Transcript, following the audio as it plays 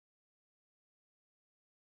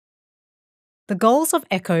The goals of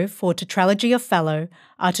ECHO for Tetralogy of Fallot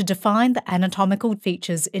are to define the anatomical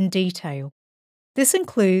features in detail. This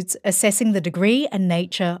includes assessing the degree and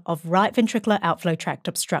nature of right ventricular outflow tract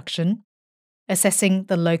obstruction, assessing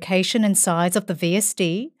the location and size of the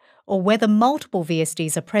VSD, or whether multiple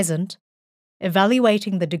VSDs are present,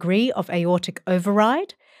 evaluating the degree of aortic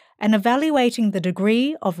override, and evaluating the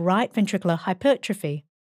degree of right ventricular hypertrophy.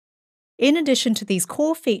 In addition to these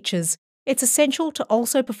core features, it's essential to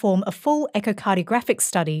also perform a full echocardiographic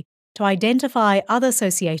study to identify other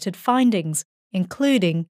associated findings,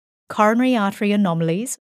 including coronary artery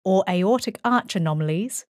anomalies or aortic arch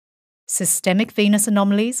anomalies, systemic venous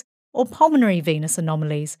anomalies or pulmonary venous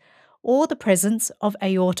anomalies, or the presence of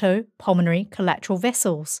aortopulmonary collateral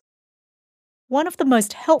vessels. One of the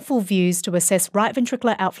most helpful views to assess right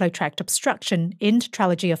ventricular outflow tract obstruction in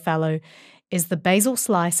Tetralogy of Fallot is the basal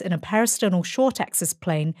slice in a parasternal short axis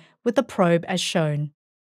plane with the probe as shown.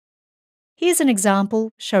 Here's an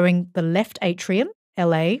example showing the left atrium,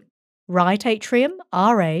 LA, right atrium,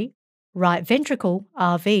 RA, right ventricle,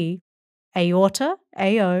 RV, aorta,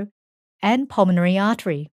 AO, and pulmonary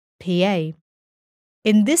artery, PA.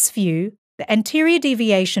 In this view, the anterior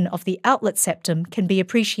deviation of the outlet septum can be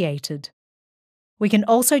appreciated. We can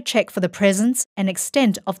also check for the presence and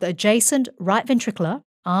extent of the adjacent right ventricular,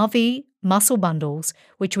 RV, muscle bundles,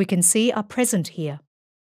 which we can see are present here.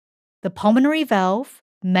 The pulmonary valve,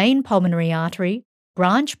 main pulmonary artery,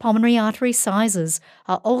 branch pulmonary artery sizes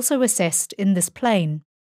are also assessed in this plane.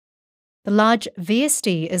 The large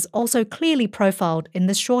VSD is also clearly profiled in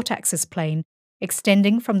the short axis plane,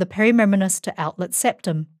 extending from the perimembranous to outlet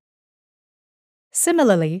septum.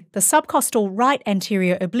 Similarly, the subcostal right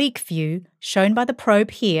anterior oblique view, shown by the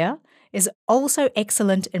probe here, is also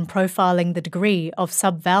excellent in profiling the degree of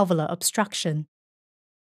subvalvular obstruction.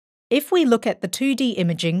 If we look at the 2D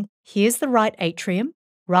imaging, here's the right atrium,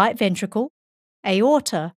 right ventricle,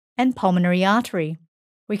 aorta, and pulmonary artery.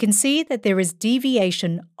 We can see that there is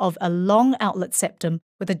deviation of a long outlet septum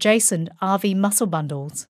with adjacent RV muscle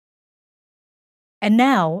bundles. And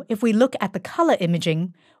now, if we look at the colour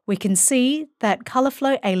imaging, we can see that colour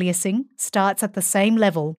flow aliasing starts at the same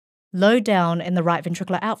level, low down in the right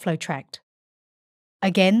ventricular outflow tract.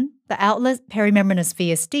 Again, the outlet perimembranous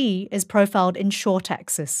VSD is profiled in short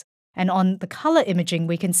axis, and on the colour imaging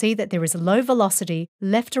we can see that there is low velocity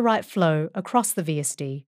left to right flow across the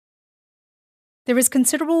VSD. There is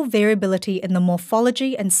considerable variability in the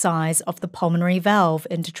morphology and size of the pulmonary valve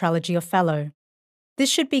in Tetralogy of Fallot. This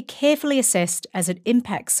should be carefully assessed as it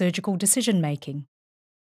impacts surgical decision-making.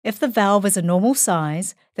 If the valve is a normal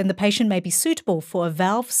size, then the patient may be suitable for a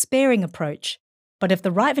valve-sparing approach, but if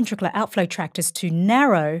the right ventricular outflow tract is too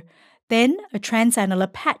narrow, then a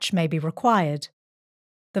transannular patch may be required.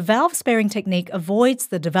 The valve-sparing technique avoids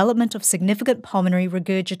the development of significant pulmonary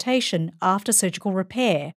regurgitation after surgical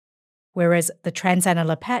repair, whereas the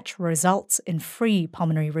transannular patch results in free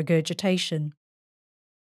pulmonary regurgitation.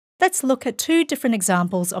 Let's look at two different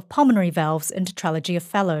examples of pulmonary valves in Tetralogy of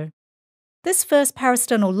Fallot. This first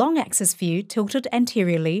parasternal long axis view tilted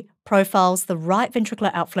anteriorly profiles the right ventricular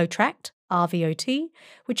outflow tract, RVOT,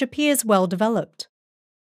 which appears well developed.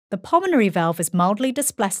 The pulmonary valve is mildly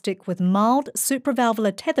dysplastic with mild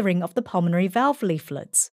supravalvular tethering of the pulmonary valve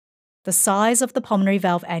leaflets. The size of the pulmonary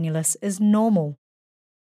valve annulus is normal.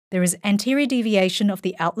 There is anterior deviation of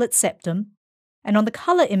the outlet septum, and on the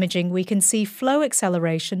colour imaging we can see flow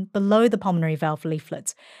acceleration below the pulmonary valve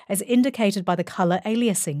leaflets, as indicated by the colour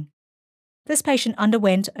aliasing. This patient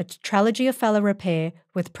underwent a Tetralogy of Fallot repair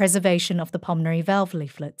with preservation of the pulmonary valve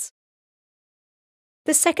leaflets.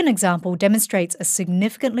 This second example demonstrates a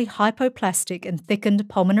significantly hypoplastic and thickened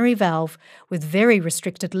pulmonary valve with very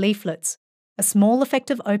restricted leaflets, a small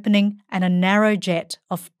effective opening, and a narrow jet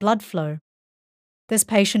of blood flow. This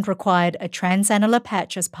patient required a transannular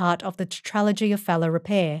patch as part of the Tetralogy of Fallot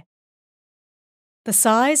repair. The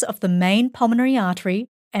size of the main pulmonary artery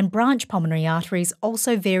and branch pulmonary arteries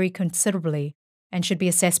also vary considerably and should be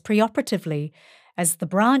assessed preoperatively, as the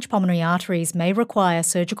branch pulmonary arteries may require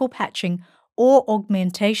surgical patching or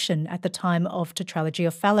augmentation at the time of Tetralogy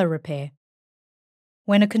of Fallot repair.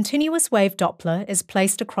 When a continuous wave Doppler is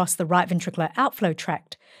placed across the right ventricular outflow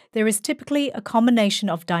tract, there is typically a combination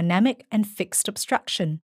of dynamic and fixed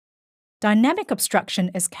obstruction. Dynamic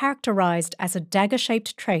obstruction is characterized as a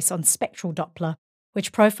dagger-shaped trace on spectral Doppler,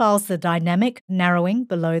 which profiles the dynamic narrowing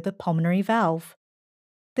below the pulmonary valve.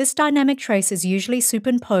 This dynamic trace is usually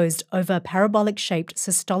superimposed over a parabolic-shaped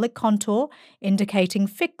systolic contour indicating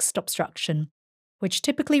fixed obstruction, which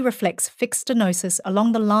typically reflects fixed stenosis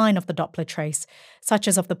along the line of the Doppler trace, such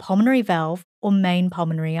as of the pulmonary valve or main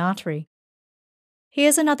pulmonary artery.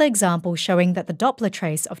 Here's another example showing that the Doppler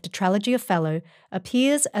trace of Tetralogy of Fallot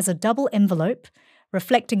appears as a double envelope,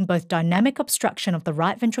 reflecting both dynamic obstruction of the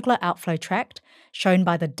right ventricular outflow tract, shown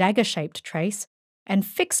by the dagger-shaped trace, and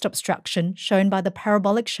fixed obstruction, shown by the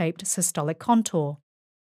parabolic-shaped systolic contour.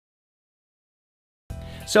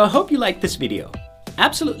 So I hope you liked this video.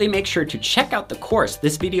 Absolutely make sure to check out the course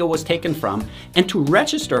this video was taken from and to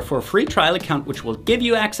register for a free trial account which will give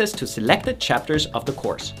you access to selected chapters of the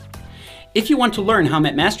course. If you want to learn how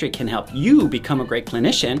Med Mastery can help you become a great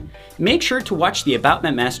clinician, make sure to watch the About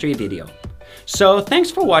Med Mastery video. So thanks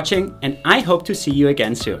for watching, and I hope to see you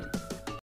again soon.